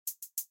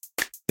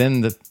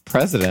Then the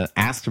president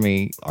asked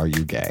me, "Are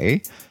you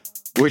gay?"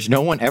 Which no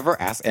one ever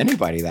asks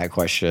anybody that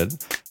question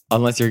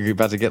unless you're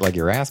about to get like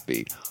your ass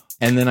beat.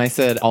 And then I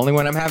said, "Only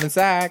when I'm having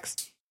sex."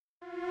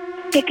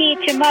 Dickie,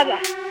 it's your mother.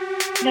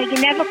 No,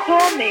 you never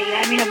call me.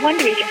 I mean, I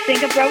wonder, is your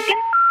finger broken?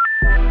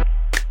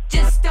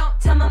 Just don't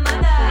tell my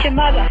mother. It's your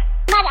mother.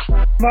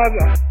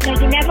 Mother. No,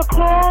 you never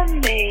call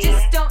me.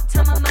 Just don't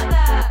tell my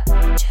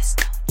mother. Just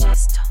don't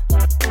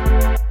tell.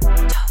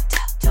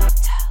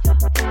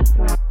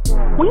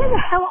 Where the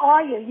hell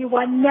are you? You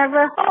are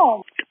never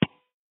home.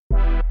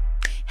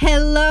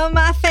 Hello,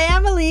 my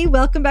family.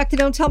 Welcome back to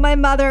Don't Tell My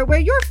Mother, where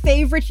your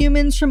favorite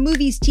humans from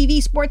movies,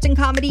 TV, sports, and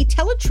comedy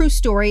tell a true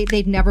story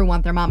they'd never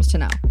want their moms to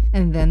know.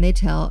 And then they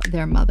tell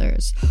their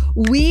mothers.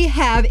 We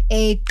have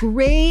a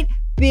great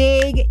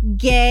big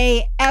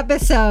gay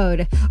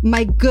episode.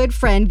 My good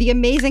friend, the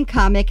amazing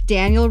comic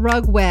Daniel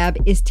Rugg Webb,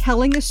 is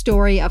telling the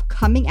story of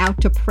coming out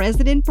to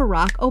President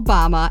Barack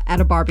Obama at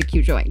a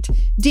barbecue joint.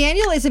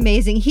 Daniel is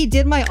amazing. He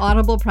did my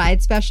Audible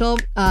Pride special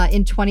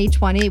in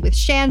 2020 with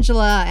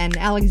Shangela and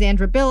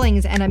Alexandra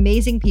Billings and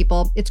amazing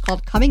people. It's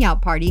called Coming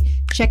Out Party.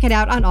 Check it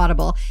out on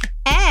Audible.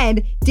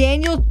 And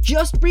Daniel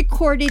just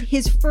recorded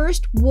his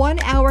first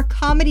 1-hour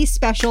comedy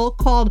special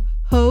called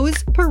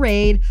Hose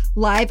Parade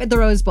live at the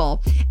Rose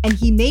Bowl. And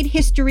he made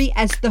history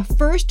as the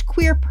first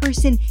queer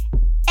person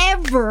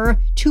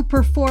ever to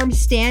perform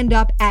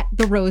stand-up at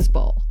the Rose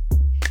Bowl.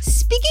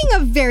 Speaking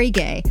of very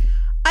gay,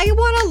 I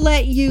want to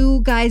let you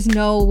guys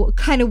know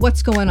kind of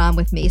what's going on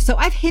with me. So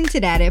I've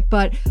hinted at it,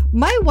 but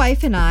my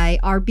wife and I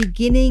are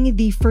beginning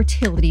the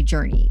fertility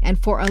journey.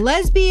 And for a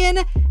lesbian,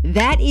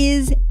 that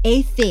is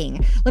a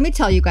thing. Let me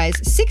tell you guys,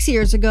 6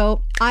 years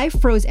ago, I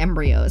froze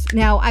embryos.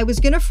 Now, I was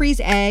going to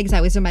freeze eggs.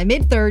 I was in my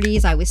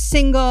mid-30s. I was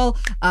single.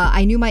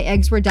 I knew my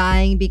eggs were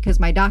dying because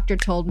my doctor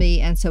told me,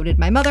 and so did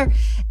my mother.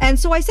 And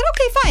so I said,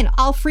 okay, fine,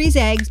 I'll freeze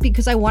eggs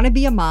because I want to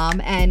be a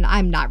mom, and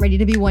I'm not ready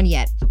to be one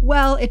yet.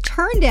 Well, it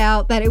turned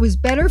out that it was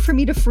better for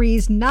me to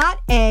freeze not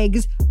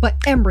eggs, but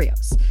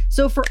embryos.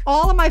 So for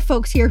all of my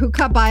folks here who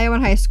cut bio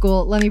in high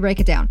school, let me break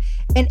it down.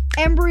 An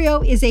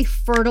embryo is a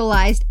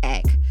fertilized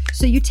egg.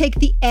 So you take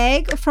the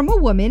egg from a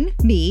woman,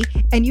 me,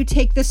 and you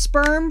take the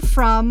sperm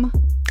from,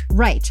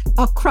 right,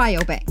 a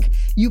cryobank.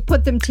 You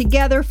put them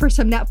together for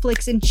some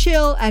Netflix and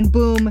chill, and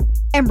boom,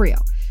 embryo.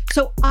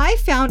 So I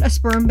found a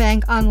sperm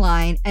bank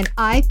online and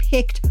I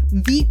picked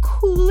the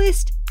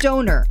coolest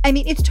donor. I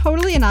mean, it's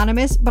totally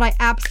anonymous, but I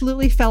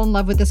absolutely fell in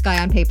love with this guy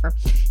on paper.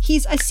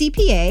 He's a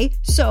CPA,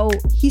 so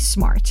he's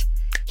smart.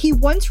 He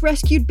once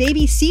rescued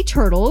baby sea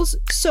turtles,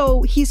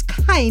 so he's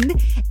kind,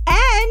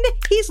 and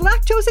he's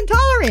lactose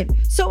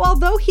intolerant. So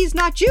although he's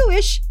not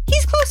Jewish,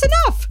 he's close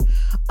enough.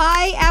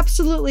 I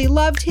absolutely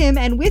loved him,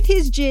 and with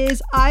his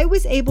jizz, I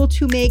was able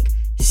to make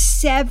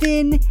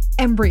 7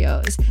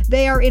 embryos.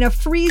 They are in a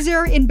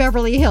freezer in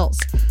Beverly Hills.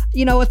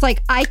 You know, it's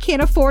like I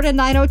can't afford a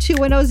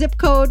 90210 zip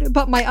code,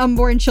 but my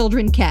unborn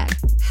children can.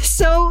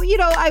 So, you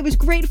know, I was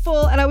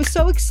grateful and I was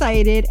so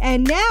excited.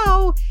 And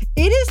now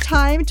it is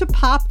time to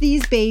pop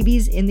these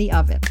babies in the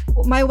oven.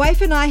 My wife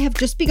and I have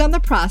just begun the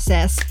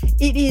process.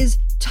 It is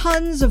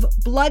tons of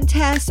blood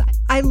tests.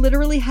 I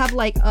literally have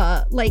like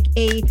a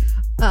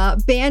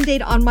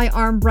Band-Aid on my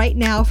arm right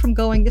now from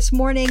going this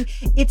morning.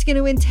 It's going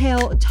to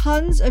entail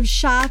tons of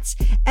shots.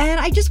 And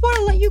I just want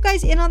to let you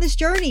guys in on this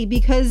journey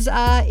because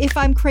if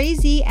I'm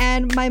crazy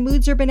and my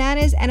moods are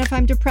bananas and if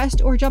I'm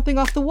depressed or jumping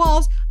off the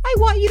walls, I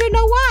want you to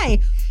know why.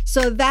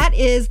 So that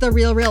is the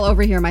real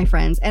over here, my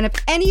friends. And if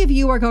any of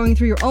you are going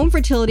through your own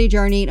fertility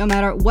journey, no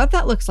matter what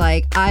that looks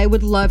like, I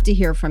would love to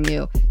hear from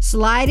you.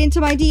 Slide into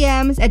my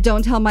DMs at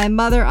Don't Tell My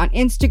Mother on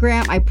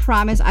Instagram. I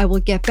promise I will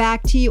get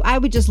back to you. I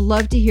would just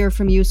love to hear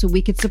from you so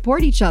we could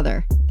support each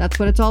other. That's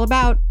what it's all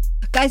about.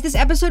 Guys, this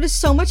episode is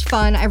so much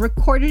fun. I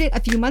recorded it a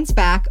few months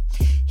back.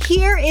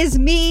 Here is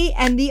me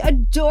and the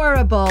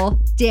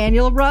adorable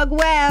Daniel Rugg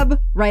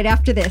Webb right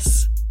after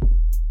this.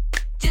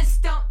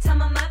 Just don't tell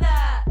my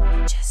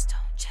mother. Just don't.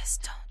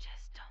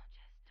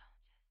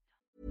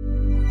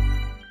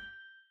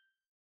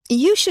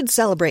 You should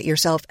celebrate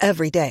yourself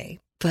every day,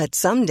 but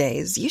some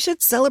days you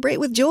should celebrate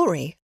with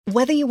jewelry.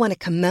 Whether you want to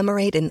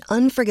commemorate an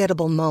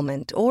unforgettable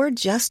moment or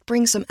just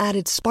bring some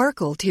added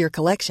sparkle to your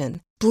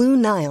collection, Blue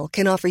Nile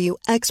can offer you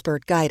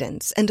expert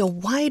guidance and a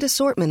wide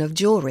assortment of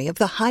jewelry of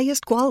the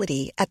highest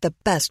quality at the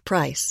best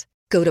price.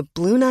 Go to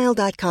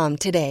BlueNile.com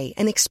today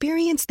and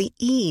experience the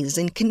ease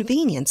and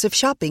convenience of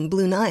shopping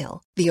Blue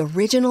Nile, the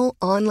original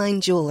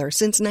online jeweler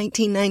since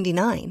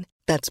 1999.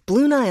 That's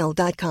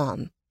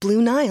BlueNile.com.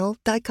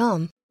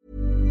 BlueNile.com.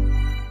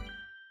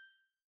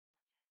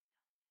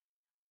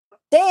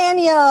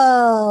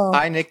 Daniel.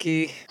 Hi,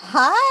 Nikki.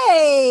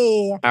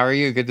 Hi. How are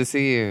you? Good to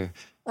see you.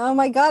 Oh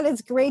my God,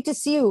 it's great to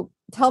see you.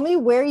 Tell me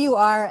where you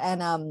are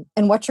and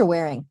what you're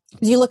wearing.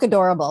 You look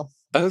adorable.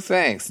 Oh,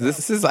 thanks.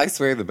 This is, I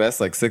swear, the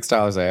best like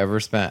 $6 I ever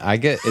spent.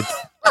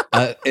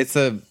 It's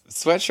a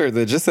sweatshirt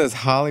that just says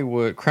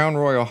Hollywood, Crown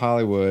Royal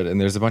Hollywood,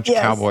 and there's a bunch of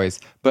cowboys.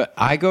 But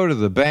I go to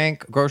the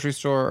bank, grocery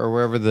store, or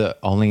wherever the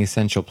only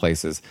essential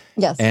places.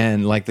 Yes.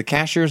 And like the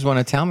cashiers want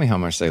to tell me how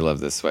much they love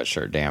this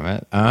sweatshirt. Damn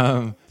it.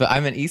 But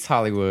I'm in East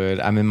Hollywood.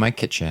 I'm in my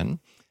kitchen.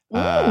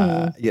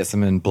 Yes,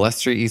 I'm in Bless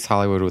Street, East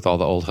Hollywood, with all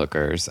the old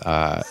hookers.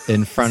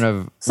 In front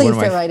of So you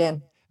fit right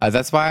in.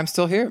 That's why I'm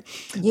still here.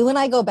 You and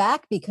I go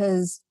back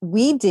because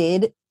we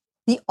did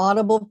the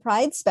Audible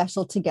Pride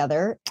special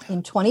together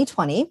in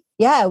 2020.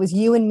 Yeah, it was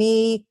you and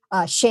me.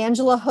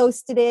 Shangela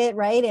hosted it,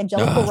 right?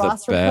 Angelica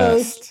Ross from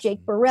host,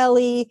 Jake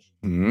Borelli.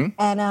 Mm-hmm.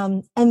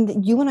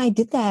 And you and I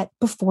did that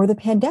before the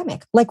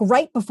pandemic, like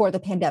right before the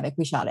pandemic,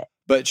 we shot it.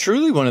 But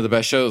truly one of the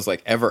best shows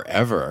like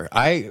ever.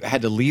 I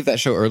had to leave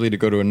that show early to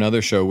go to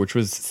another show, which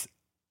was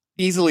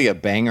easily a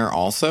banger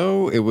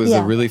also. It was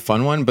a really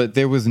fun one, but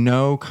there was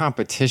no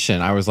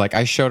competition.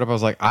 I showed up, I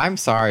was like, I'm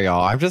sorry,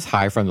 y'all. I'm just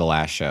high from the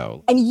last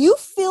show. And you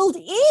filled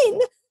in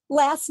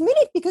last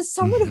minute because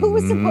someone who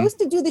was supposed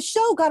to do the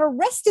show got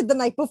arrested the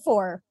night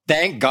before.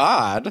 Thank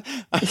God.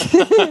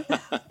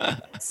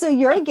 So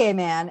you're a gay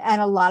man, and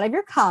a lot of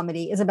your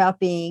comedy is about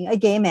being a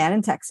gay man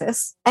in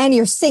Texas. And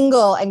you're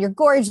single and you're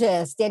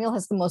gorgeous. Daniel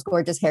has the most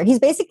gorgeous hair. He's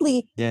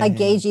basically a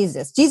gay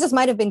Jesus. Jesus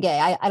might have been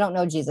gay. I don't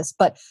know Jesus,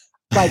 but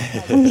like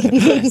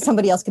maybe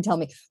somebody else could tell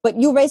me. But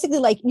you basically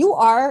you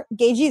are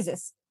gay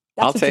Jesus.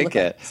 That's I'll take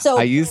it. Like. So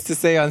I used to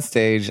say on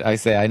stage,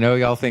 I know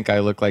y'all think I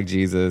look like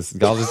Jesus.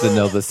 Y'all just didn't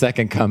know the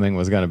second coming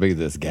was going to be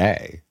this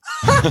gay.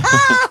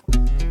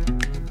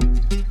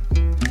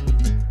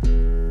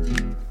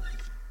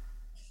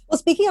 Well,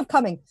 speaking of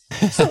coming,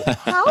 so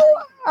how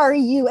are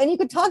you? And you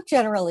could talk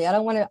generally. I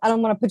don't want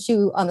to put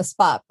you on the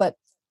spot, but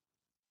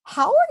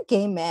how are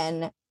gay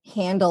men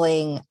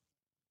handling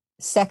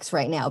sex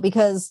right now?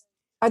 Because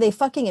are they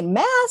fucking in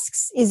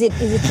masks? Is it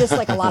just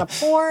like a lot of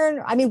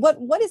porn? I mean,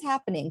 what is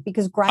happening?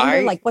 Because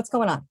Grindr, what's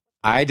going on?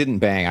 I didn't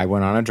bang. I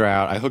went on a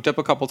drought. I hooked up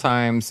a couple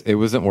times. It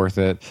wasn't worth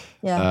it.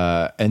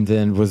 Yeah. And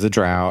then was a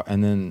drought.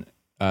 And then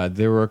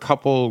there were a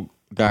couple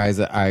guys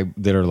that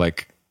are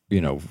like, I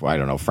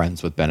don't know,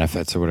 friends with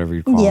benefits or whatever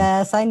you call them.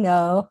 Yes, I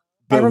know.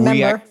 But I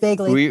remember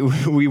vaguely.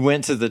 We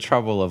went to the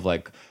trouble of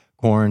like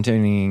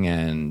quarantining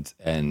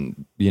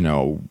and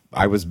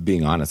I was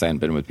being honest. I hadn't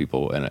been with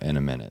people in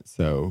a minute.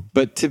 So,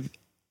 but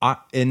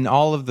in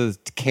all of the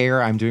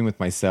care I'm doing with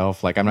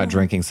myself, like I'm not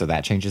drinking, so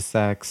that changes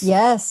sex.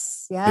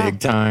 Yes, yeah, big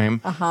time.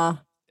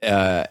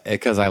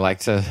 Because I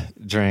like to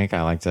drink,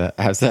 I like to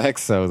have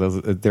sex, so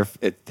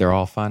they're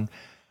all fun.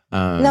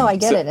 No, I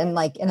get it, and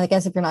I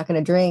guess if you're not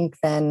going to drink,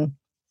 then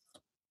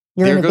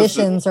your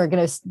inhibitions are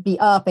going to be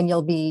up, and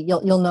you'll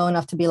know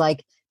enough to be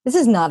like, this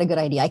is not a good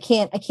idea. I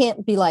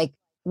can't be like,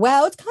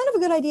 wow, it's kind of a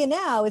good idea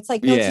now. It's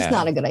like, no, it's just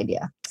not a good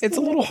idea. It's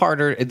a little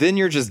harder. Then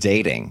you're just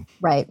dating,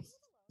 right?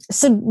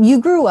 So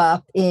you grew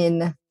up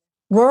in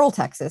rural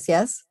Texas,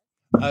 yes?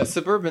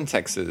 Suburban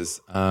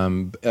Texas,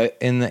 in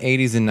the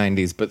 80s and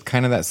 90s, but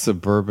kind of that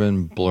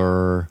suburban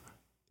blur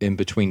in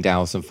between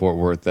Dallas and Fort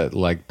Worth, that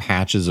like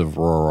patches of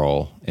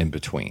rural in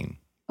between.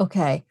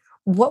 Okay.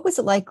 What was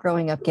it like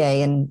growing up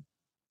gay in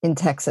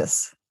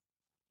Texas?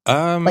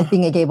 Like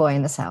being a gay boy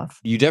in the South?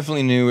 You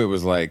definitely knew it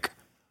was like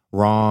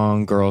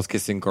wrong, girls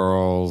kissing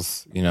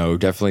girls.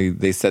 Definitely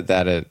they said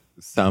that at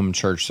some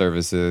church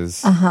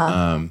services.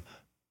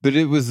 But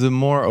it was the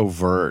more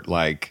overt,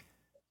 like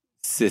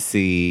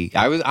sissy.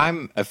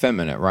 I'm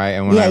effeminate, right?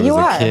 And when I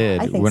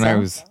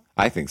was a kid,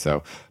 I think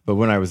so. But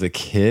when I was a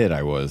kid,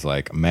 I was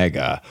like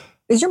mega.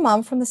 Is your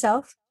mom from the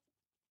South?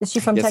 Is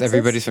she from Texas? Yes,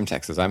 everybody's from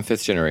Texas. I'm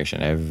fifth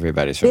generation.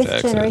 Everybody's from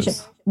Texas. Fifth generation.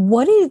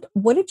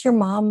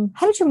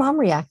 How did your mom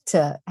react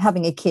to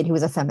having a kid who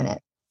was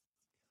effeminate?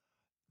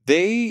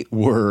 They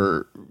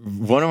were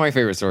one of my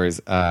favorite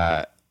stories.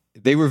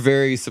 They were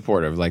very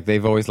supportive. Like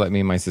they've always let me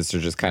and my sister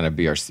just kind of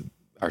be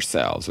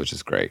ourselves, which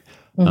is great.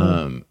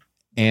 And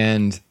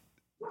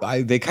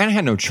they kind of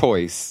had no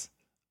choice,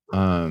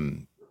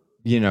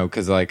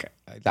 because like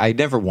I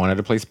never wanted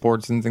to play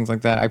sports and things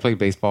like that. I played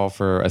baseball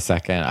for a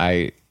second.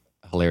 I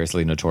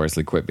hilariously,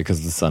 notoriously quit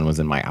because the sun was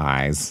in my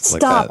eyes.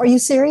 Stop. Are you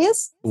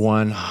serious?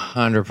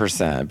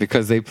 100%.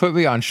 Because they put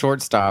me on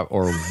shortstop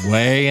or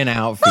way in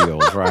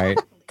outfield, right?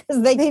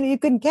 Because they knew you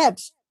couldn't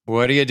catch.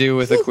 What do you do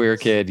with a queer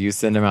kid? You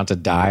send him out to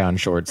die on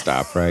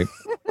shortstop, right?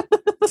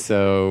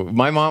 So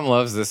my mom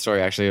loves this story,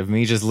 actually, of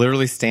me just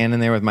literally standing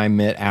there with my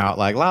mitt out,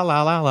 like la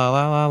la la la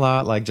la la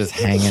la, like just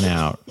hanging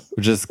out,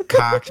 just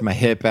cocked my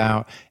hip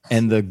out.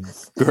 And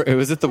it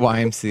was at the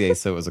YMCA,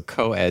 so it was a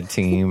co-ed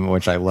team,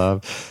 which I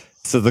love.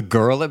 So the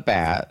girl at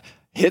bat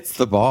hits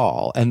the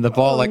ball, and the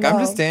ball, I'm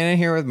just standing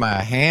here with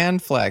my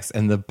hand flexed,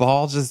 and the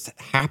ball just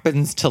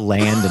happens to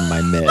land in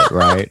my mitt,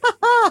 right?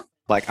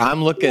 Like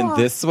I'm looking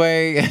this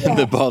way, and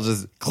the ball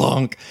just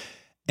clunk,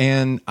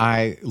 and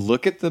I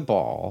look at the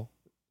ball.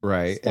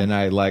 Right. And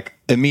I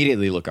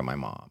immediately look at my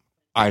mom.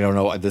 I don't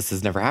know. This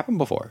has never happened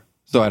before.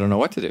 So I don't know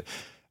what to do.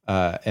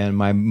 And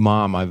my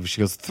mom, she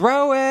goes,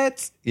 throw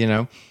it,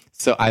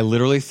 So I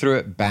literally threw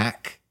it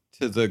back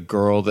to the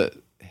girl that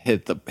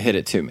hit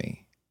it to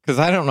me because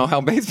I don't know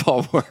how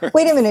baseball works.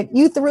 Wait a minute.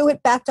 You threw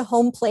it back to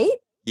home plate?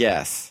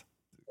 Yes.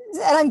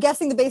 And I'm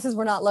guessing the bases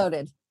were not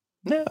loaded.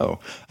 No.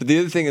 But the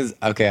other thing is,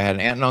 okay, I had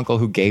an aunt and uncle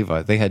who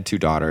they had 2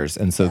 daughters,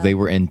 and so they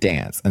were in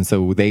dance. And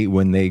so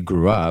when they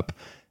grew up,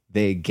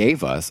 they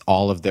gave us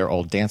all of their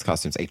old dance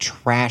costumes, a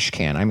trash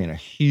can, I mean a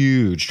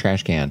huge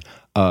trash can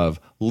of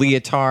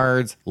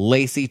leotards,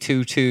 lacy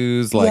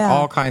tutus, like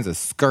all kinds of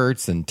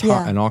skirts and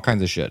and all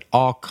kinds of shit.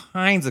 All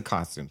kinds of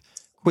costumes.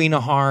 Queen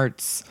of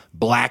Hearts,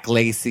 black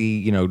lacy,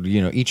 you know,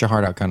 eat your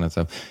heart out kind of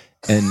stuff.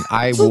 And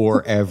I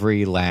wore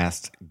every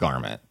last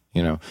garment,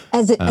 you know.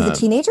 As a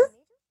teenager?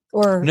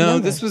 Or no,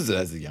 younger? This was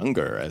as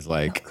younger, as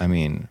like, I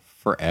mean,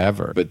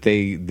 forever. But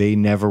they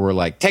never were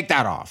like, take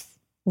that off.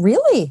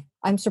 Really?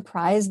 I'm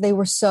surprised they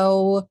were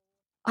so,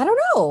 I don't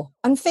know,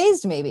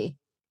 unfazed maybe.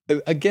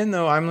 Again,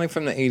 though, I'm like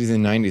from the 80s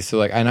and 90s. So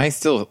like, and I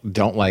still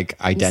don't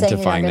like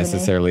identifying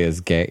necessarily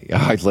as gay.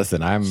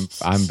 Listen, I'm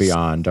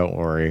beyond. Don't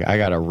worry. I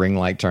got a ring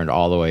light turned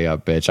all the way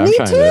up, bitch. I'm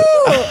trying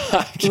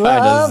to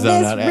Love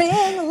zone this out.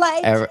 ring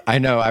light. I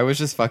know. I was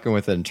just fucking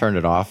with it and turned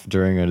it off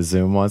during a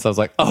Zoom once. I was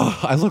like, oh,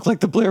 I look like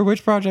the Blair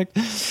Witch Project.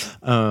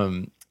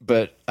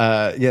 But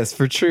yes,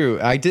 for true.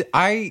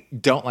 I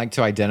don't like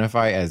to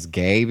identify as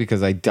gay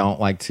because I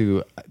don't like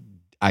to.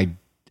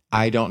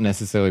 I don't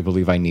necessarily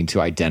believe I need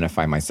to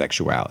identify my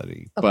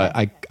sexuality. Okay. But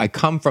I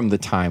come from the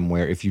time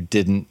where if you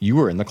didn't, you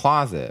were in the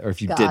closet. Or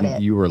if you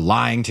didn't, you were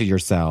lying to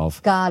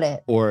yourself. Got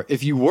it. Or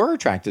if you were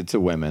attracted to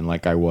women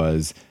like I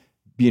was,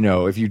 you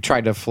know, if you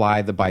tried to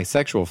fly the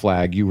bisexual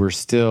flag, you were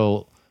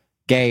still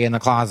gay in the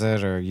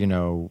closet or, you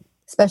know.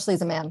 Especially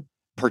as a man.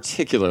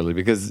 Particularly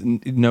because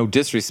no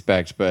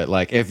disrespect, but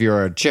like if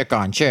you're a chick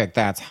on chick,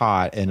 that's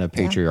hot in a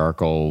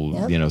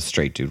patriarchal, you know,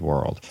 straight dude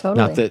world.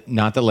 Totally.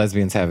 Not that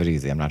lesbians have it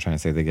easy. I'm not trying to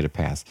say they get a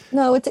pass.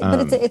 No,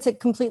 it's a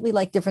completely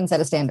like different set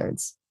of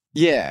standards.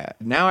 Yeah.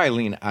 Now I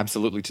lean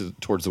absolutely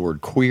towards the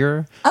word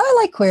queer. I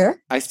like queer.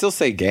 I still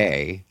say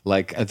gay.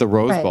 Like at the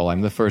Rose Bowl,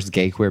 I'm the first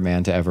gay queer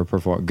man to ever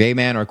perform. Gay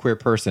man or queer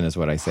person is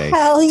what I say.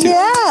 Hell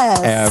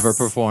yes. Ever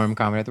perform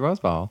comedy at the Rose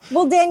Bowl.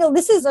 Well, Daniel,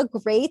 this is a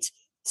great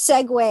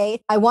segue.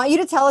 I want you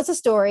to tell us a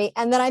story,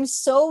 and then I'm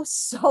so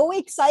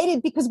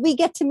excited because we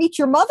get to meet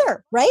your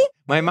mother, right?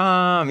 My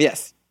mom,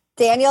 yes.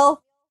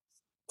 Daniel,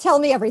 tell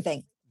me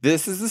everything.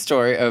 This is the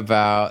story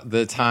about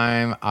the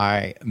time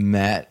I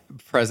met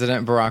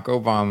President Barack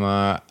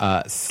Obama,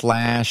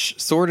 /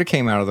 sort of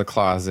came out of the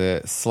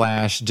closet,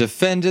 /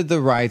 defended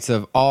the rights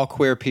of all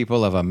queer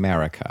people of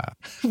America.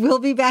 We'll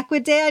be back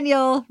with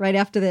Daniel right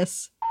after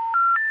this.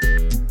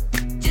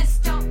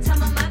 Just don't tell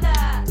my mother.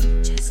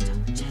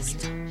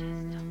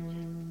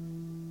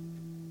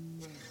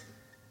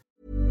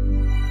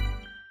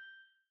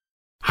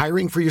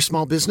 Hiring for your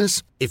small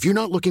business? If you're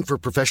not looking for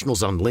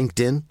professionals on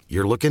LinkedIn,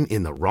 you're looking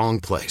in the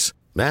wrong place.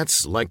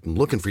 That's like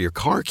looking for your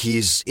car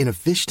keys in a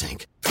fish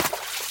tank.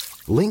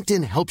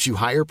 LinkedIn helps you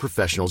hire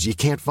professionals you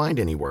can't find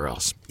anywhere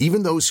else,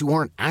 even those who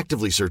aren't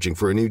actively searching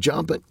for a new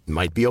job but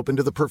might be open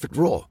to the perfect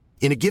role.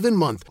 In a given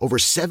month, over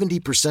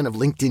 70% of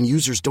LinkedIn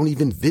users don't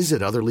even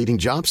visit other leading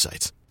job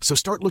sites. So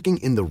start looking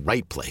in the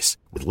right place.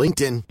 With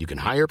LinkedIn, you can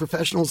hire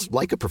professionals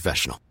like a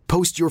professional.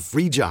 Post your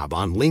free job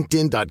on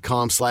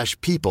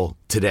linkedin.com/people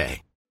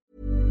today.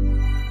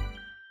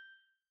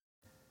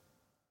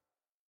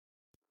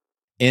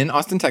 In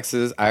Austin,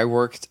 Texas, I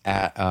worked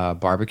at a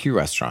barbecue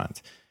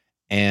restaurant,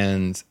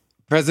 and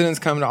presidents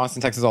come to Austin,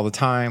 Texas all the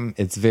time.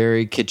 It's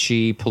very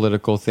kitschy,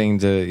 political thing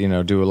to, you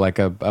know, do like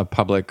a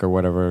public or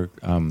whatever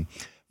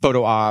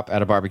photo op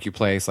at a barbecue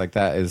place. Like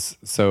that is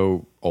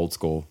so old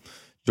school.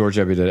 George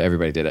W. did it.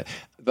 Everybody did it.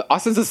 But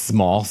Austin's a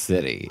small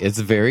city. It's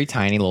a very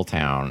tiny little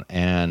town,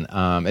 and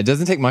it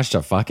doesn't take much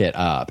to fuck it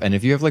up. And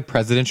if you have like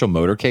presidential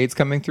motorcades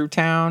coming through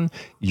town,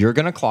 you're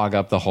going to clog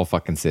up the whole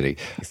fucking city.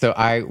 So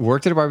I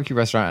worked at a barbecue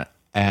restaurant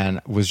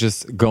and was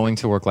just going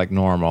to work like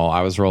normal.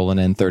 I was rolling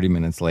in 30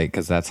 minutes late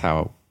because that's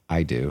how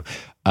I do.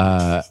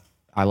 I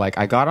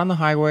got on the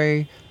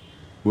highway,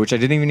 which I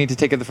didn't even need to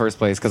take in the first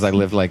place because I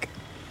lived like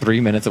 3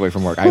 minutes away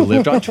from work. I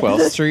lived on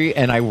 12th Street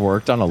and I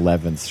worked on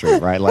 11th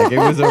Street, right? Like it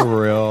was a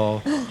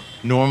real,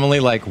 normally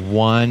like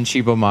one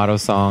Chibo Motto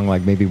song,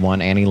 like maybe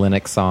one Annie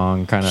Lennox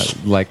song, kind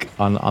of like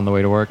on the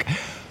way to work.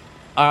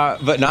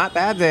 But not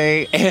that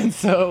day. And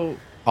so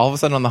all of a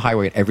sudden on the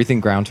highway, everything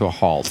ground to a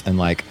halt and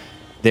like,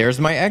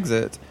 there's my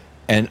exit,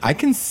 and I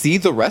can see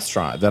the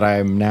restaurant that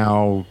I'm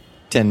now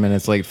 10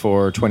 minutes late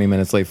for, 20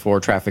 minutes late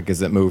for. Traffic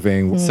isn't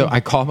moving. So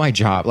I call my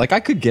job. Like I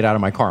could get out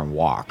of my car and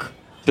walk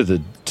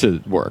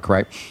to work,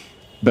 right?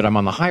 But I'm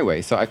on the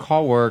highway. So I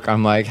call work.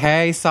 I'm like,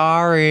 hey,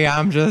 sorry,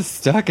 I'm just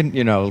stuck in,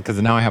 you know,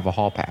 because now I have a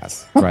hall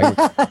pass, right?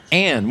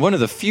 And one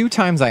of the few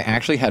times I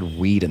actually had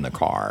weed in the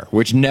car,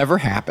 which never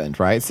happened,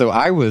 right? So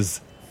I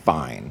was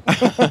fine.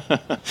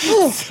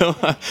 So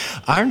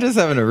I'm just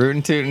having a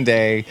rootin' tootin'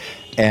 day.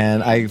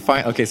 And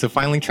so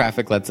finally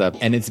traffic lets up.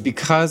 And it's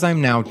because I'm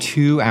now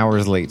 2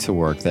 hours late to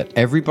work that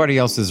everybody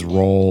else's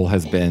role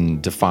has been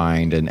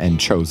defined and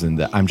chosen,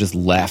 that I'm just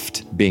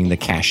left being the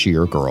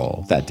cashier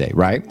girl that day,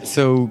 right?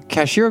 So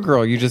cashier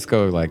girl, you just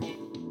go like,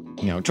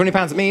 20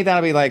 pounds of meat,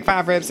 that'll be like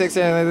 5 ribs, 6,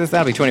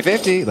 that'll be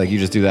 2050. Like you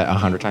just do that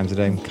 100 times a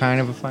day. Kind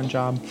of a fun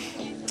job.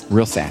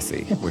 Real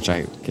sassy, which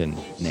I can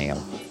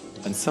nail.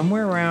 And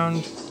somewhere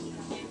around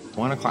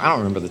 1 o'clock, I don't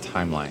remember the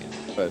timeline,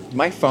 but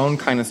my phone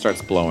kind of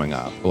starts blowing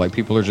up. Like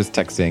people are just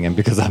texting, and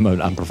because I'm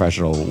an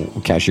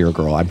unprofessional cashier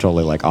girl, I'm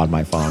totally like on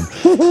my phone.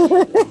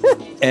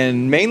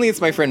 And mainly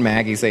it's my friend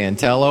Maggie saying,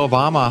 "Tell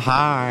Obama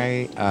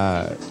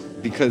hi."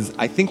 Because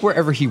I think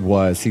wherever he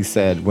was, he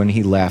said when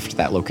he left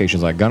that location,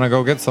 he's like, gonna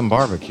go get some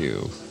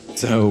barbecue.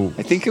 So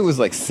I think it was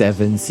like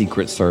 7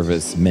 Secret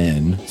Service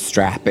men,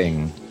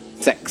 strapping,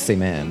 sexy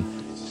men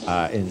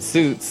in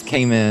suits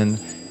came in,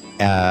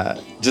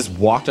 just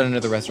walked into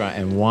the restaurant,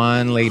 and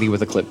one lady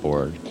with a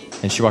clipboard.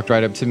 And she walked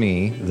right up to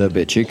me, the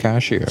bitchy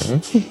cashier.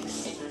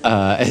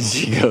 And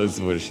she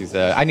goes, what did she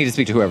say? I need to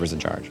speak to whoever's in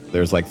charge.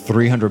 There's like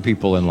 300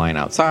 people in line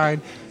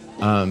outside.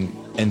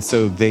 And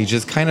so they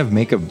just kind of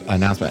make an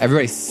announcement.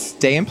 Everybody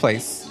stay in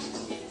place.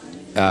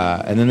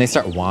 And then they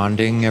start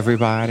wanding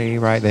everybody,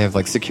 right? They have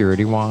like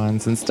security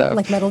wands and stuff.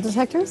 Like metal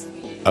detectors?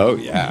 Oh,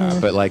 yeah.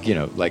 But like,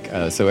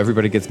 so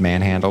everybody gets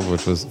manhandled,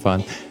 which was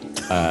fun.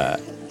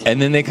 And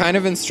then they kind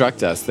of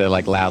instruct us. They're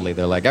like loudly.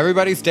 They're like,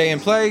 everybody stay in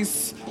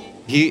place.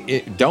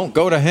 Don't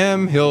go to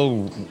him.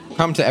 He'll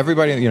come to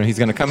everybody. He's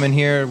going to come in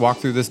here, walk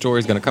through this door.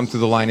 He's going to come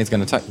through the line. He's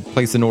going to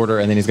place an order,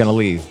 and then he's going to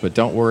leave. But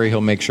don't worry.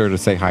 He'll make sure to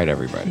say hi to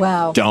everybody.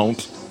 Wow.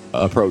 Don't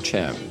approach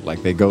him.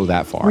 Like, they go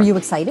that far. Were you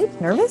excited?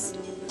 Nervous?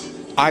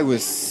 I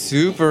was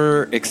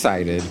super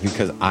excited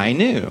because I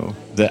knew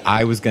that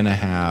I was going to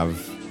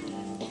have,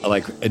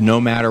 like, no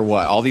matter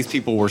what, all these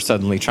people were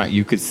suddenly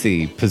you could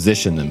see,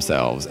 position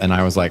themselves. And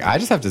I was like, I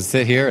just have to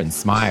sit here and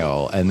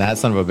smile, and that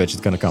son of a bitch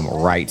is going to come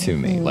right to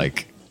me.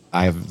 Like,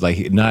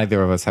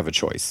 neither of us have a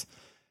choice.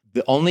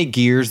 The only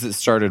gears that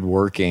started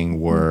working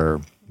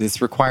were,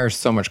 this requires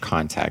so much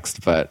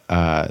context, but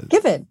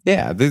give it.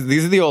 Yeah,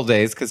 these are the old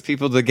days because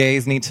the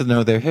gays need to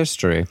know their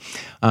history.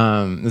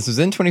 This was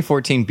in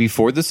 2014,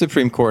 before the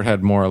Supreme Court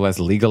had more or less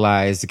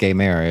legalized gay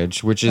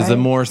marriage, which is a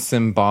more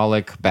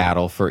symbolic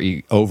battle for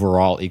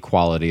overall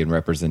equality and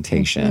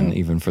representation,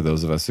 even for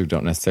those of us who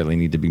don't necessarily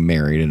need to be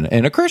married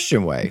in a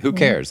Christian way. Who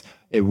cares?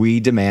 We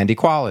demand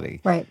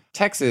equality. Right.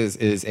 Texas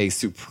is a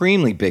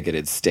supremely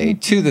bigoted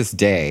state to this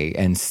day,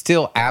 and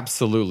still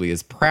absolutely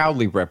is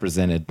proudly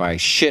represented by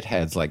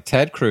shitheads like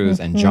Ted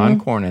Cruz and John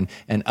Cornyn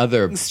and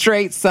other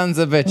straight sons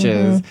of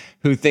bitches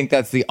who think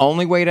that's the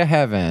only way to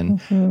heaven.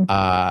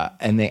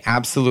 And they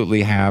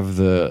absolutely have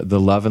the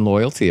love and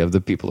loyalty of the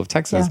people of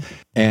Texas. Yeah.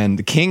 And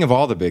the king of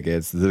all the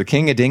bigots, the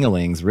king of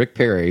dingalings, Rick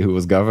Perry, who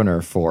was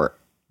governor forever,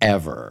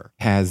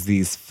 has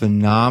these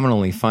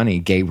phenomenally funny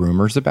gay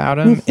rumors about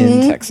him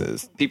in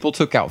Texas. People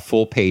took out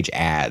full-page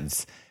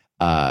ads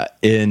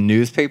in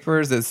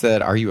newspapers that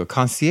said, are you a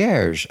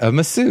concierge, a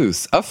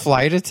masseuse, a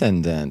flight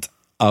attendant?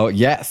 Oh,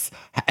 yes.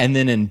 And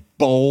then in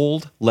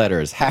bold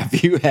letters, have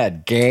you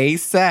had gay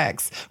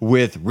sex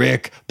with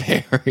Rick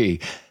Perry?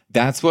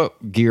 That's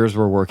what gears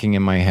were working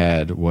in my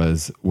head,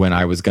 was when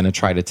I was going to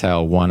try to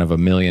tell one of a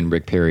million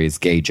Rick Perry's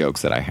gay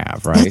jokes that I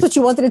have, right? That's what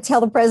you wanted to tell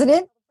the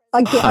president? A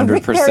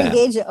Rick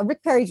 100%. A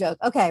Rick Perry joke.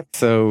 Okay.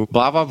 So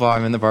blah, blah, blah.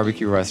 I'm in the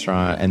barbecue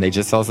restaurant, and they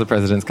just tell us the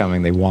president's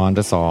coming. They wand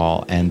us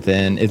all, and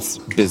then it's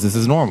business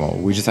as normal.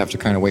 We just have to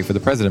kind of wait for the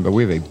president, but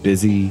we have a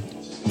busy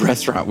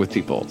restaurant with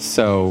people.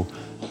 So,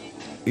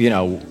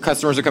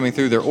 customers are coming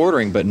through, they're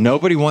ordering, but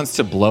nobody wants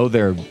to blow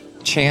their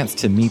chance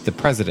to meet the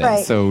president.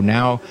 Right. So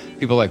now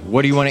people are like,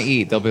 what do you want to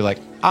eat? They'll be like,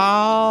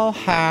 I'll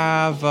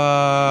have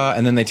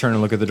and then they turn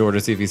and look at the door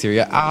to see if he's here.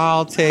 Yeah,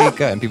 I'll take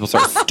and people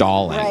start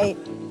stalling.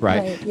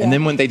 Right. Yeah. And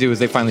then what they do is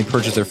they finally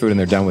purchase their food and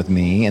they're done with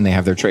me and they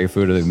have their tray of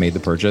food or they've made the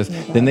purchase.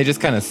 Then they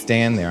just kind of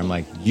stand there. I'm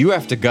like, you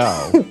have to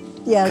go.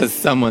 Because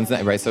someone's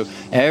not right. So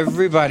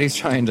everybody's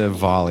trying to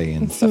volley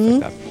and stuff like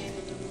that.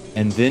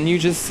 And then you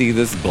just see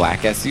this black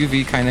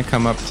SUV kind of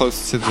come up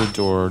close to the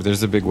door.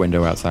 There's a big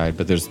window outside,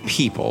 but there's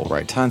people,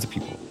 right? Tons of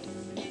people.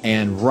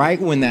 And right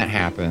when that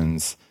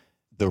happens,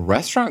 the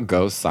restaurant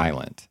goes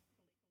silent.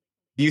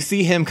 You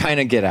see him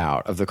kind of get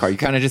out of the car. You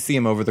kind of just see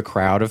him over the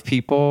crowd of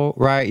people,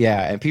 right?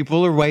 Yeah. And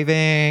people are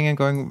waving and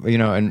going,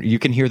 and you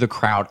can hear the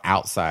crowd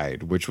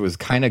outside, which was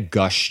kind of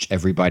gushed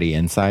everybody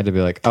inside to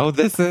be like, oh,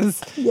 this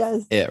is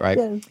it, right?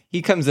 Yes.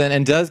 He comes in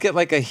and does get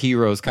like a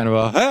hero's kind of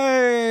a,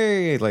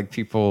 hey, like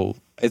people.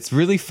 It's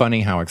really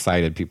funny how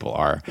excited people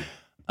are.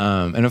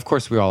 And of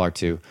course we all are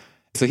too.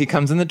 So he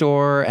comes in the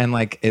door and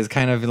like is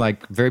kind of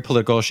like very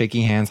political,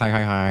 shaky hands,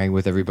 hi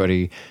with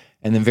everybody.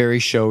 And then very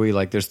showy,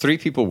 like there's 3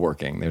 people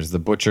working. There's the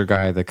butcher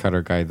guy, the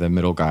cutter guy, the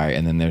middle guy,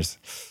 and then there's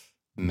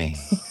me.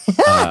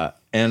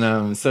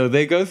 So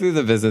they go through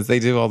the business. They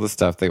do all the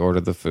stuff. They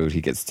order the food.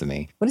 He gets to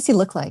me. What does he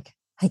look like?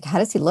 Like, how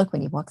does he look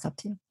when he walks up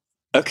to you?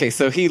 Okay,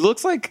 so he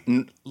looks like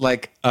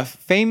a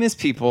famous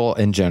people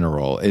in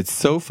general. It's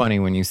so funny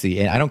when you see,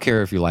 and I don't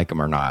care if you like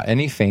them or not,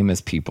 any famous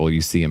people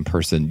you see in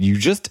person, you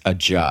just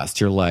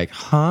adjust. You're like,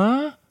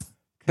 huh?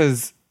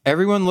 Because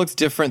everyone looks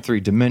different,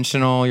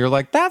 3-dimensional. You're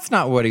like, that's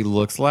not what he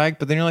looks like.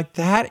 But then you're like,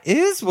 that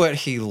is what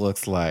he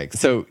looks like.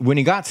 So when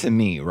he got to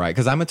me, right,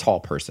 because I'm a tall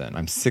person.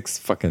 I'm 6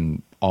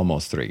 fucking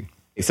almost 3.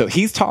 So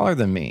he's taller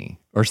than me,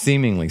 or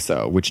seemingly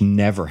so, which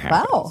never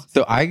happens. Wow.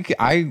 So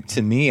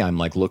to me, I'm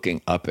like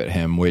looking up at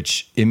him,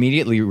 which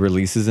immediately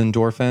releases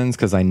endorphins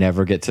because I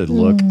never get to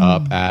look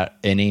up at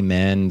any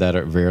men that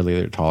are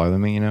rarely taller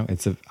than me. You know,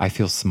 I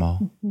feel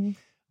small.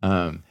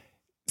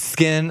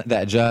 Skin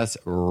that just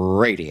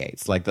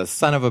radiates like the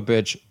son of a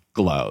bitch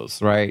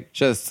glows, right?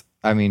 Just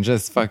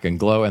fucking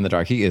glow in the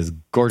dark. He is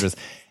gorgeous.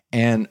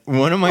 And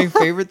one of my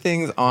favorite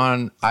things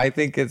I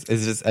think it's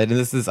just, and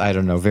this is, I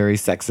don't know, very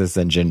sexist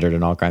and gendered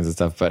and all kinds of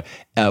stuff. But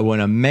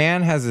when a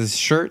man has his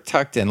shirt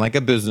tucked in, like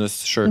a business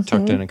shirt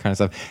tucked in and kind of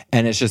stuff,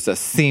 and it's just a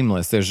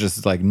seamless, there's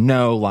just like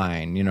no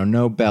line, you know,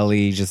 no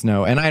belly, just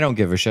no, and I don't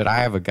give a shit. I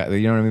have a guy,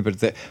 you know what I mean?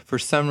 But for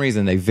some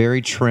reason, they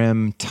very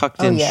trim,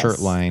 tucked in shirt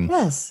line,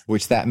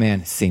 which that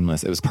man,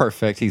 seamless. It was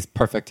perfect. He's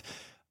perfect.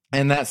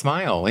 And that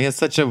smile, he has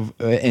such a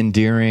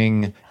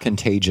endearing,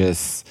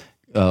 contagious,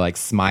 like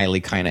smiley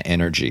kind of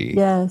energy.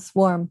 Yes,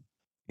 warm.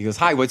 He goes,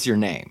 "Hi, what's your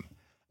name?"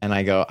 And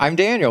I go, "I'm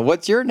Daniel.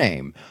 What's your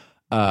name?"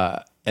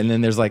 And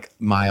then there's like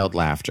mild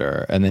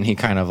laughter. And then he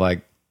kind of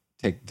like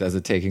does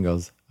a take and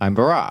goes, "I'm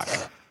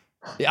Barack."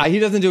 He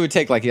doesn't do a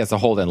take like he has to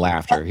hold in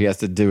laughter. He has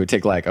to do a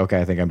take like, "Okay,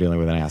 I think I'm dealing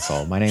with an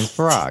asshole. My name's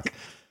Barack."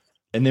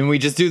 And then we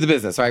just do the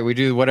business, right? We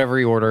do whatever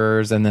he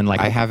orders. And then like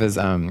I have his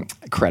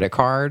credit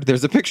card.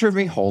 There's a picture of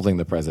me holding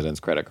the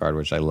president's credit card,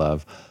 which I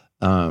love.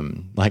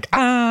 Like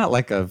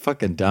a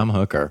fucking dumb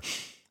hooker.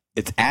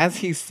 It's as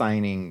he's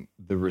signing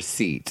the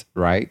receipt,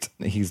 right?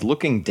 He's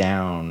looking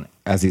down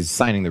as he's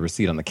signing the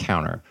receipt on the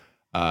counter.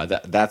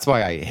 That's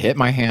why I hit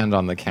my hand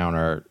on the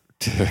counter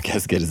to, I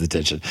guess, get his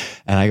attention.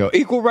 And I go,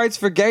 "Equal rights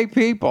for gay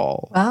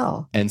people."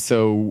 Wow. And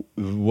so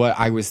what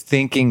I was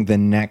thinking the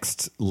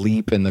next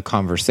leap in the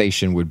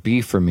conversation would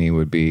be for me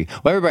would be,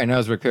 well, everybody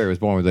knows Rick Perry was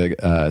born with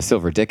a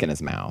silver dick in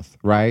his mouth,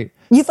 right?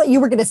 You thought you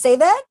were going to say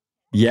that?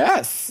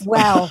 Yes.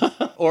 Wow.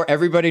 Or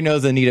everybody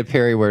knows Anita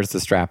Perry wears the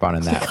strap on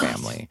in that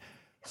family.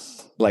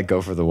 Like,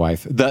 go for the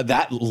wife.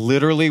 That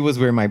literally was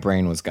where my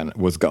brain was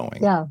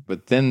going. Yeah.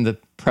 But then the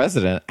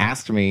president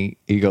asked me,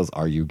 he goes,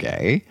 "Are you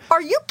gay?"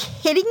 Are you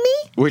kidding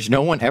me? Which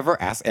no one ever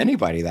asked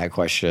anybody that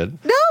question.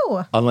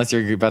 No. Unless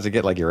you're about to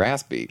get like your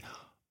ass beat.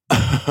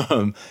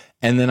 And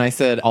then I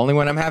said, "Only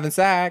when I'm having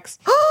sex."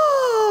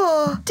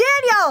 Oh,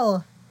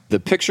 Daniel. The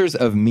pictures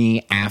of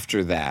me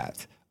after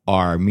that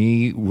are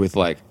me with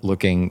like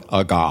looking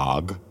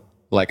agog.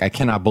 Like, I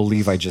cannot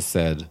believe I just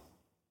said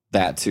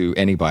that to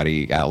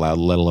anybody out loud,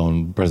 let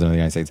alone President of the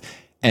United States.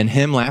 And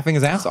him laughing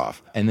his ass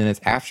off. And then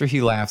it's after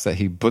he laughs that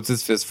he puts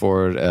his fist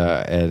forward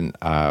and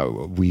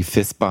we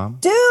fist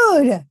bump.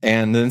 Dude!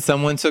 And then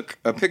someone took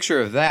a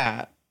picture of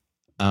that.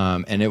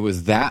 And it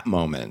was that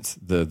moment,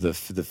 the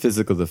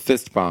physical, the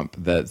fist bump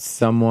that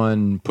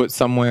someone put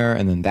somewhere,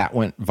 and then that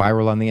went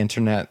viral on the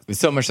internet.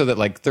 So much so that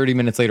like 30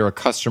 minutes later, a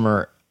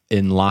customer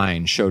in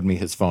line showed me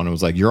his phone and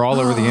was like, "You're all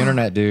over the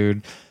internet,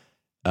 dude."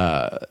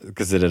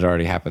 Because it had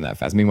already happened that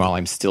fast. Meanwhile,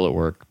 I'm still at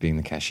work being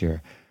the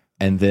cashier.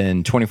 And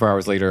then 24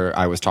 hours later,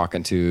 I was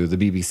talking to the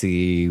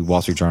BBC,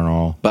 Wall Street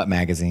Journal, Butt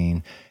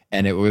Magazine,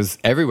 and it was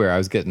everywhere. I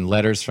was getting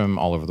letters from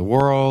all over the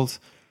world.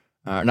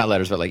 Not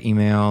letters, but like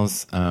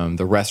emails.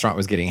 The restaurant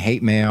was getting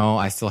hate mail.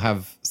 I still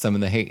have some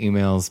of the hate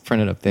emails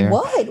printed up there.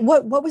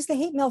 What was the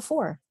hate mail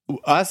for?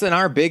 Us in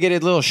our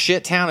bigoted little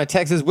shit town of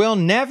Texas will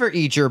never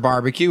eat your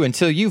barbecue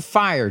until you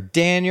fire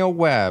Daniel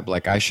Webb.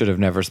 Like, I should have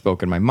never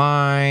spoken my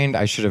mind.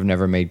 I should have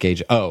never made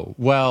gauge. Oh,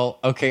 well,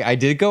 okay. I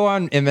did go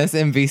on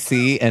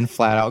MSNBC and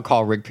flat out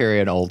call Rick Perry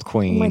an old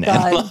queen. Oh my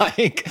God. And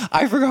like,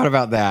 I forgot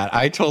about that.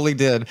 I totally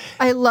did.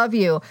 I love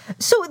you.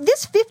 So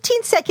this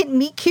 15-second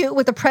meet cute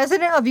with the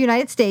president of the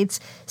United States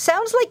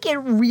sounds like it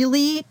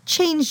really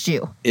changed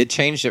you. It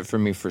changed it for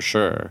me for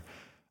sure.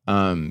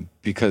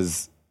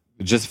 Because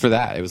just for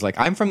that, it was like,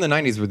 I'm from the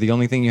 90s where the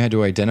only thing you had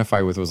to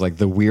identify with was like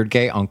the weird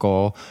gay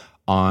uncle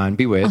on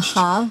Bewitched,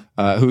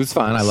 who's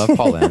fun. I love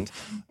Paul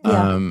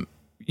Lynde.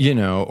 You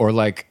know, or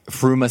like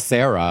Fruma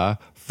Sarah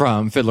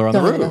from Fiddler on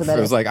the Roof. It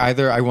was like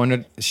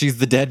either she's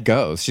the dead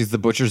ghost. She's the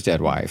butcher's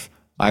dead wife.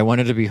 I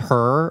wanted to be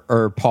her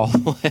or Paul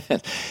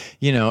Lynde,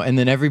 you know, and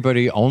then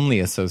everybody only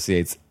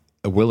associates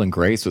Will and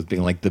Grace with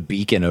being like the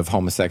beacon of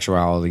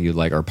homosexuality,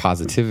 like, or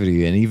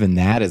positivity. And even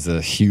that is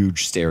a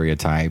huge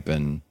stereotype.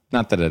 And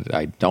not that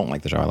I don't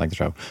like the show. I like the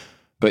show.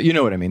 But you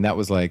know what I mean? That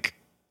was like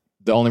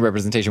the only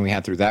representation we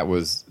had through that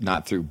was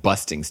not through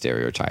busting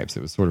stereotypes.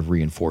 It was sort of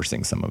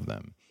reinforcing some of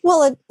them.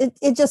 Well,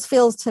 it just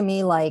feels to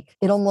me like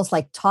it almost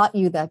like taught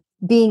you that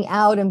being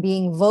out and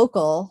being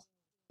vocal,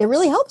 it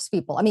really helps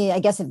people. I mean, I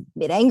guess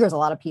it angers a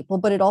lot of people,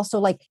 but it also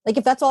like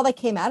if that's all that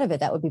came out of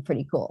it, that would be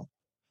pretty cool.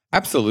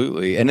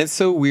 Absolutely. And it's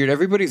so weird.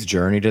 Everybody's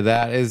journey to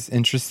that is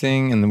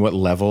interesting, and what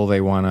level they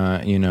want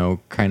to, you know,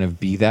 kind of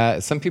be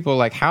that. Some people are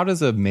like, how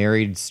does a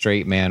married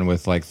straight man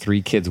with like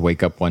 3 kids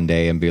wake up one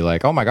day and be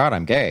like, "Oh my God,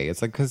 I'm gay"?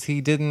 It's like, because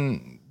he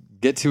didn't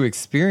get to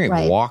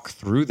experience, walk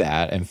through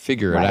that and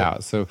figure it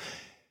out. So,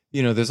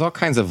 you know, there's all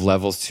kinds of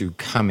levels to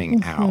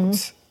coming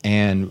out.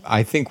 And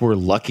I think we're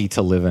lucky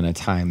to live in a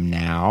time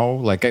now.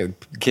 Like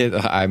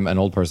I'm an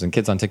old person,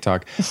 kids on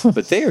TikTok,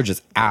 but they are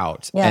just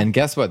out. Yeah. And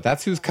guess what?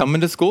 That's who's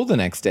coming to school the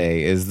next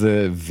day is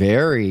the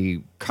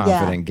very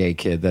confident gay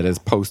kid that is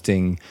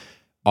posting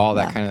all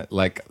that kind of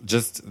like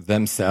just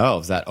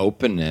themselves, that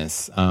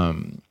openness.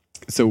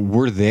 So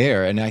we're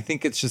there. And I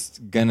think it's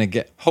just going to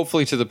get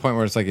hopefully to the point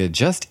where it's like, it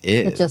just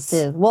is. It just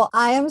is. Well,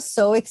 I am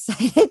so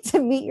excited to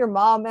meet your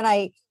mom. And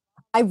I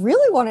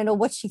really want to know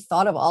what she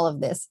thought of all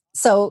of this.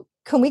 So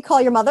can we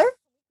call your mother?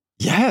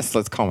 Yes,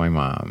 let's call my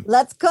mom.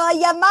 Let's call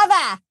your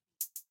mother.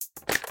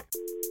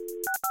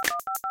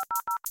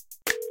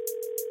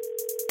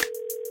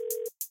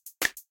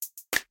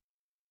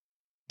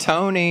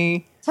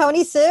 Tony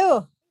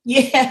Sue.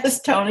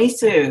 Yes, Tony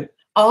Sue,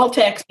 all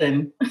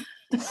Texan.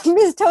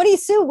 Ms. Tony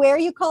Sue, where are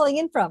you calling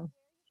in from?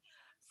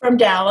 From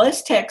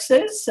Dallas,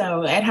 Texas.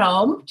 So at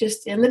home,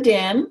 just in the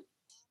den.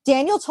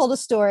 Daniel told a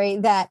story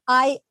that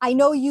I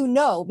know you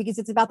know because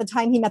it's about the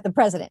time he met the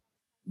president.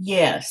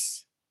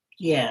 Yes.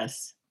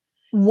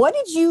 Where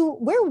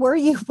were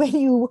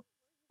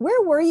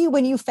you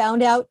when you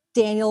found out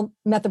Daniel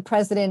met the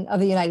president of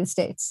the United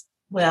States?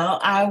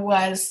 Well, I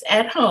was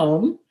at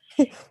home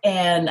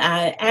and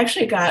I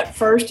actually got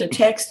first a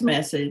text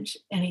message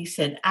and he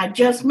said, I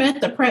just met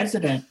the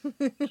president.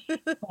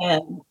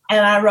 and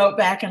I wrote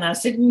back and I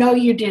said, no,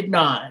 you did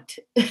not.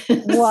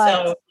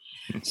 What?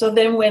 So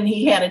then when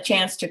he had a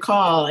chance to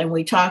call and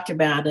we talked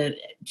about it,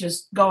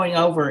 just going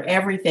over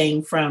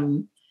everything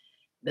from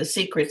the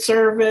Secret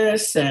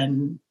Service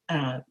and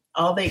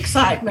all the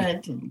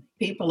excitement and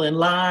people in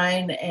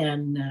line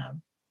and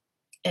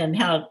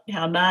how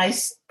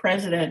nice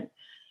President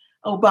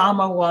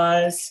Obama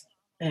was.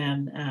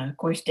 And of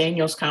course,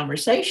 Daniel's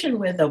conversation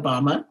with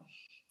Obama.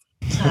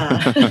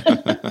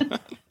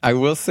 I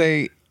will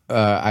say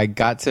I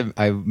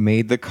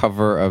made the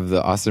cover of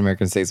the Austin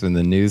American Statesman,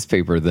 the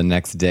newspaper, the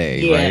next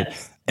day,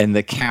 right? And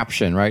the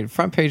caption, right?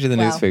 Front page of the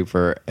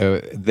newspaper,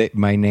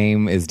 my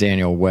name is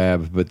Daniel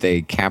Webb, but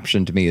they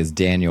captioned me as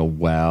Daniel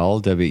Well,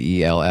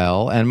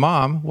 W-E-L-L. And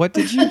Mom, what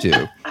did you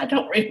do? I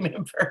don't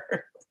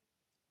remember.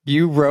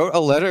 You wrote a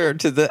letter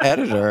to the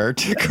editor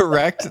to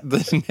correct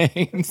the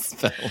name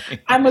spelling.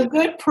 I'm a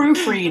good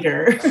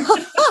proofreader.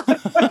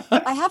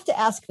 I have to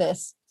ask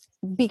this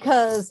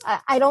because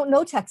I don't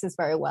know Texas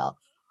very well.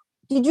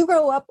 Did you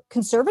grow up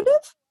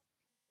conservative?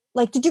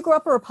 Like, did you grow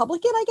up a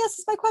Republican, I guess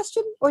is my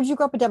question? Or did you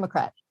grow up a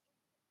Democrat?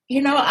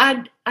 You know,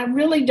 I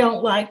really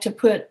don't like to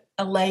put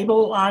a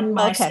label on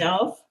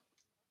myself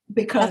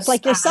because that's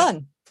like your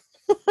son.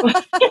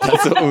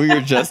 That's what we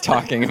were just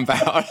talking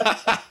about.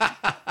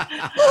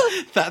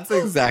 That's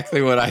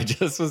exactly what I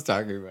just was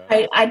talking about.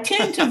 I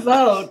tend to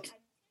vote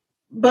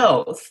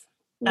both,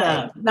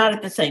 Right. not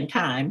at the same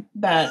time,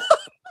 but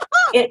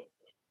it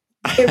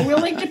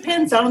really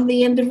depends on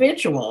the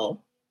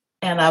individual.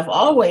 And I've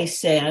always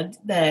said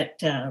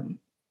that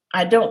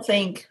I don't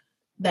think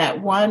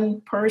that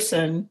one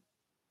person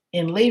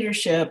in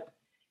leadership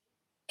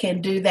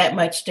can do that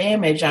much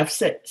damage. I've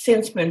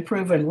since been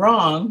proven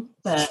wrong,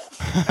 but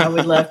I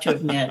would love to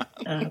have met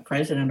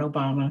President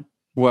Obama.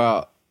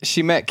 Well,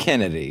 she met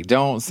Kennedy.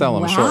 Don't sell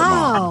him short,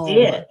 Mom. I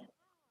did.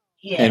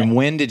 Yeah. And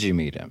when did you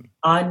meet him?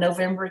 On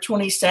November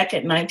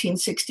 22nd,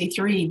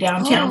 1963,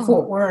 downtown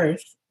Fort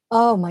Worth.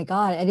 Oh my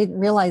God. I didn't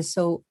realize.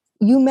 So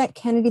you met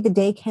Kennedy the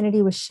day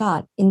Kennedy was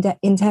shot in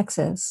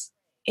Texas.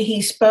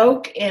 He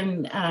spoke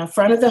in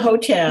front of the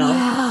hotel.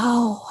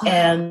 Wow.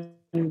 And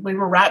we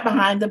were right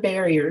behind the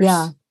barriers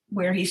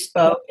where he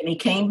spoke. And he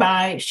came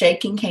by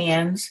shaking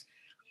hands.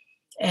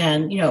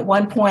 And, at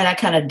one point I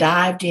kind of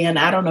dived in.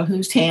 I don't know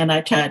whose hand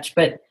I touched,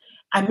 but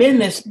I'm in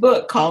this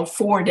book called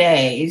 4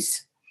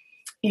 Days.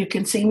 You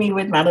can see me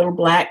with my little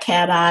black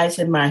cat eyes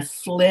and my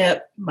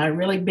flip, my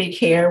really big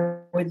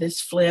hair with this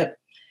flip.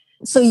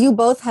 So you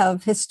both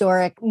have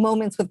historic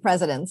moments with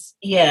presidents.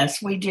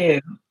 Yes, we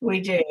do.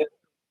 We do.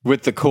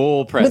 With the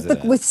cool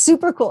president. With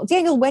super cool.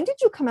 Daniel, when did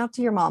you come out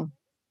to your mom?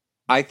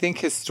 I think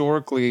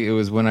historically it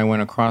was when I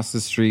went across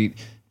the street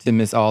to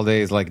Miss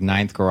Alday's like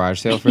 9th garage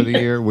sale for the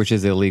year, which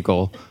is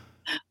illegal.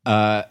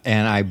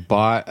 And I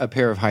bought a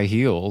pair of high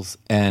heels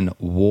and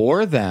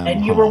wore them.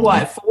 And you were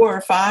what, 4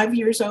 or 5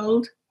 years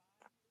old?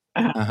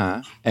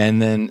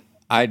 And then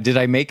did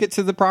I make it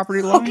to the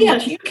property line? Oh,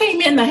 yes, you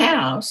came in the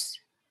house.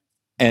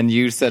 And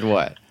you said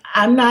what?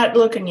 I'm not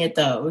looking at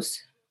those.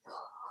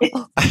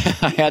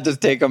 I had to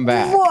take them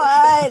back.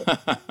 What?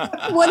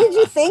 What did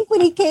you think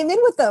when he came in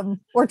with them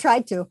or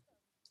tried to?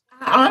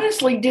 I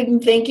honestly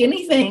didn't think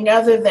anything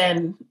other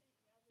than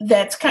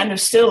that's kind of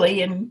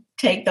silly and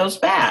take those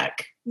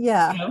back.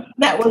 Yeah.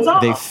 That was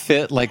all. They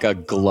fit like a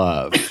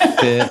glove.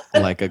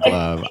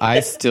 I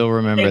still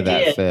remember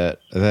that fit.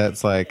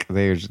 That's like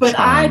they're just But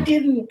charmed. I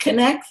didn't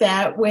connect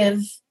that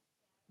with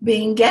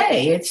being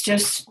gay. It's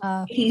just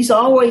he's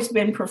always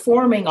been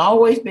performing,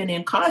 always been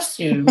in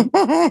costume.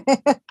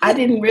 I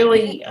didn't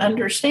really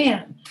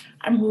understand.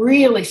 I'm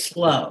really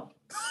slow.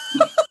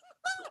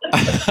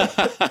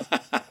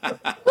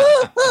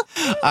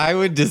 I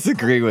would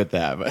disagree with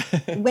that.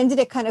 But When did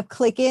it kind of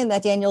click in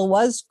that Daniel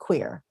was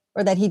queer?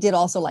 or that he did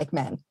also like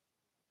men?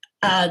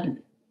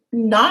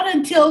 Not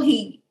until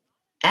he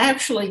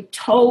actually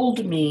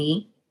told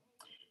me,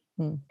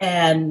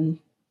 and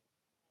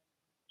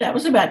that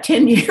was about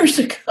 10 years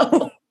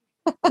ago.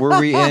 Were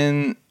we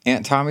in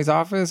Aunt Tommy's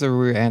office or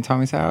were we at Aunt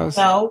Tommy's house?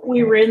 No,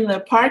 we were in the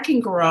parking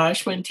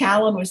garage when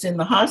Talon was in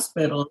the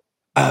hospital.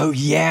 Oh,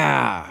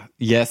 yeah.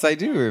 Yes, I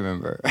do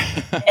remember.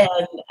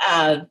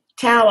 And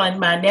Talon,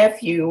 my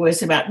nephew,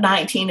 was about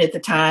 19 at the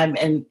time.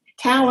 And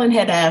Talon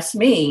had asked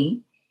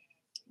me,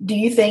 do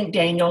you think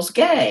Daniel's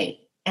gay?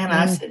 And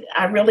I said,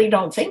 I really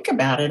don't think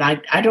about it.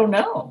 I don't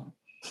know.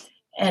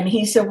 And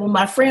he said, well,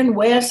 my friend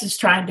Wes is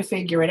trying to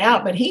figure it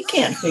out, but he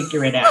can't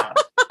figure it out.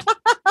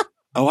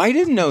 Oh, I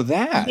didn't know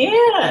that.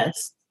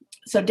 Yes.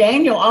 So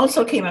Daniel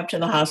also came up to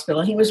the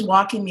hospital. He was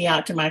walking me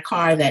out to my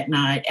car that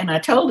night. And I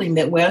told him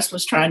that Wes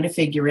was trying to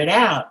figure it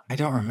out. I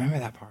don't remember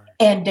that part.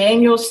 And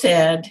Daniel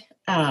said,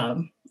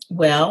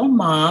 well,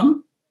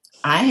 Mom,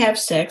 I have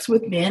sex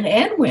with men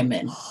and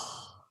women.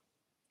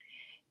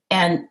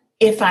 And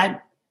if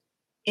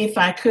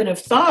I could have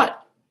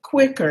thought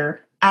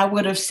quicker, I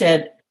would have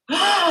said,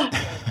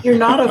 you're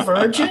not a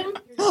virgin?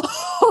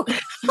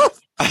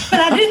 But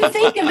I didn't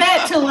think of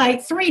that till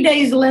like 3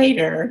 days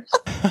later.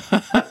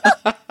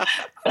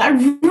 But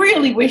I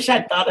really wish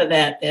I'd thought of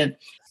that then.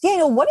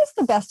 Daniel, what is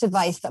the best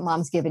advice that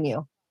Mom's given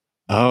you?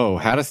 Oh,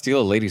 how to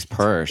steal a lady's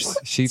purse.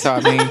 She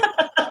taught me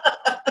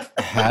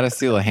how to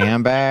steal a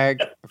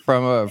handbag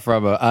from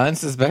a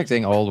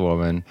unsuspecting old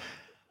woman.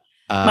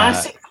 My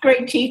sixth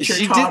grade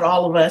teacher taught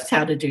all of us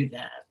how to do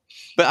that.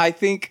 But I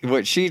think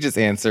what she just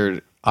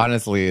answered,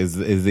 honestly, is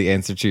the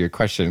answer to your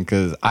question,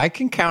 because I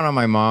can count on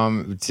my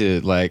mom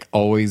to like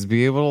always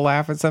be able to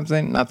laugh at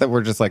something. Not that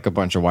we're just like a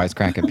bunch of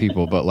wisecracking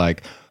people, but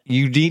like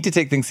you need to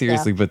take things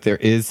seriously. Yeah. But there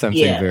is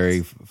something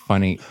very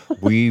funny.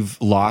 We've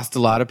lost a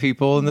lot of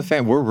people in the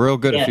family. We're real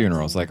good at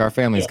funerals. Like our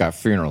family's got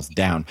funerals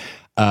down.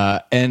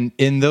 And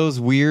in those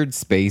weird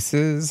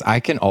spaces, I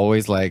can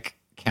always like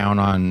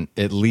count on,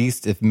 at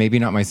least if maybe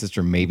not my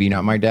sister, maybe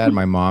not my dad,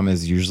 my mom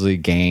is usually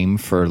game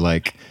for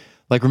like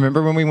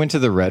remember when we went to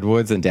the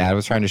Redwoods and Dad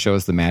was trying to show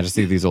us the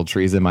majesty of these old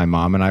trees and my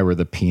mom and I were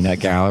the peanut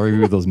gallery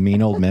with those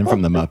mean old men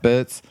from the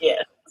Muppets?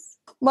 Yes.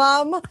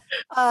 Mom,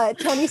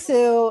 Tony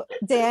Sue,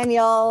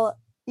 Daniel,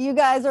 you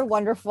guys are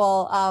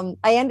wonderful.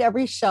 I end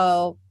every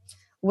show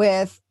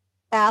with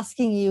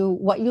asking you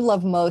what you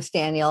love most,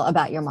 Daniel,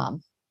 about your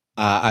mom.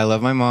 I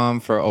love my mom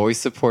for always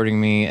supporting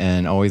me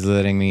and always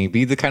letting me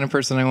be the kind of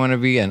person I want to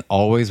be and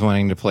always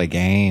wanting to play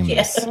games.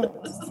 Yes.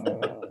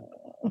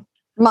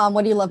 Mom,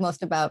 what do you love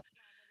most about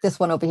this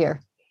one over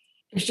here?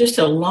 It's just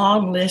a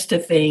long list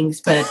of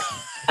things, but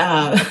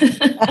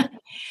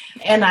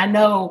and I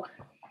know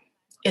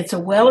it's a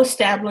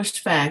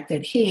well-established fact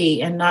that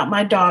he and not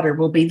my daughter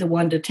will be the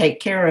one to take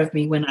care of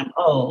me when I'm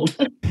old.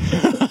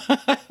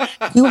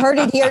 You heard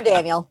it here,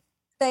 Daniel.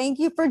 Thank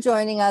you for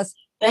joining us.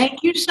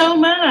 Thank you so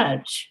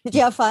much. Did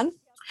you have fun?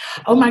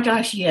 Oh my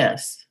gosh,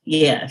 yes.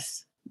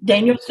 Yes.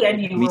 Daniel said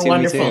you were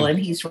wonderful, and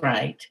he's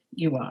right.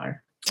 You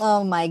are.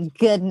 Oh my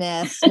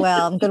goodness.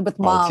 Well, I'm good with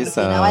moms.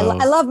 You know, I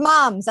love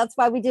moms. That's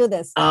why we do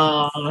this.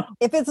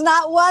 If it's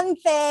not one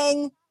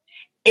thing,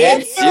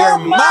 it's your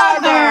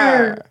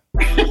mother.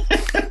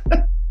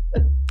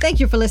 Thank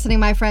you for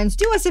listening, my friends.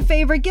 Do us a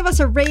favor, give us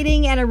a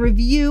rating and a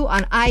review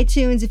on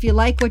iTunes if you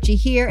like what you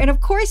hear. And of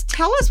course,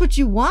 tell us what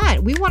you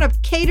want. We want to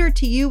cater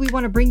to you. We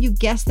want to bring you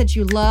guests that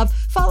you love.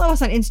 Follow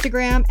us on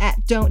Instagram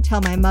at Don't Tell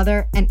My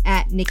Mother and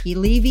at Nikki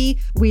Levy.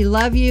 We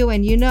love you.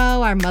 And you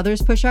know, our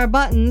mothers push our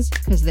buttons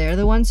because they're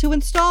the ones who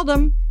installed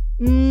them.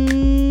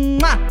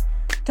 Mwah!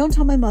 Don't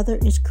Tell My Mother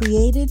is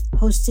created,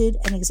 hosted,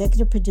 and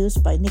executive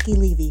produced by Nikki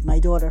Levy, my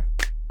daughter.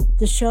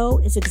 The show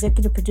is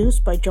executive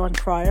produced by John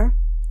Cryer.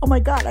 Oh my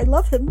God, I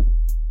love him.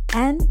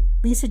 And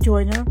Lisa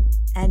Joyner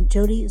and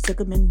Jody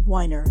Zuckerman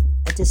Weiner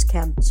at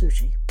Discount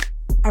Sushi.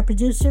 Our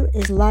producer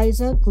is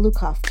Liza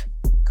Glukoft.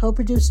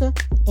 Co-producer,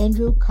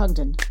 Andrew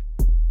Condon.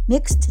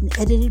 Mixed and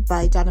edited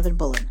by Donovan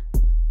Bullen.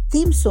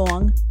 Theme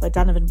song by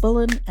Donovan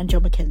Bullen and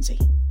Joe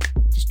McKenzie.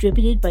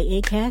 Distributed by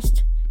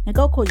Acast. Now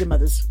go call your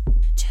mothers.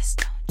 Just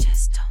don't.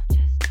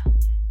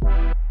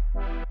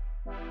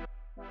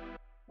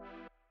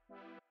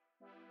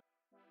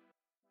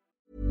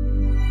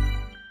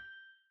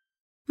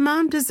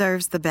 Mom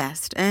deserves the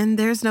best, and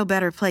there's no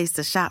better place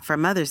to shop for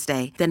Mother's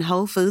Day than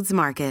Whole Foods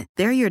Market.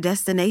 They're your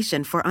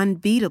destination for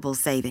unbeatable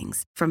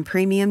savings, from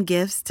premium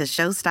gifts to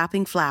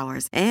show-stopping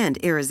flowers and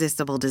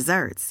irresistible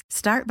desserts.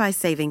 Start by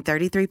saving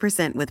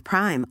 33% with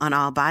Prime on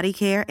all body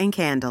care and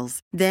candles.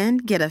 Then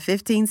get a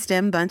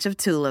 15-stem bunch of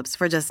tulips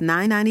for just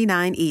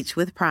 $9.99 each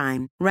with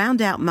Prime.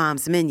 Round out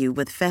Mom's menu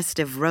with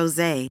festive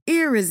rosé,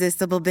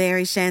 irresistible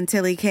berry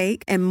chantilly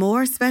cake, and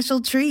more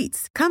special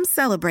treats. Come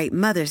celebrate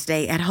Mother's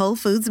Day at Whole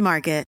Foods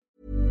Market.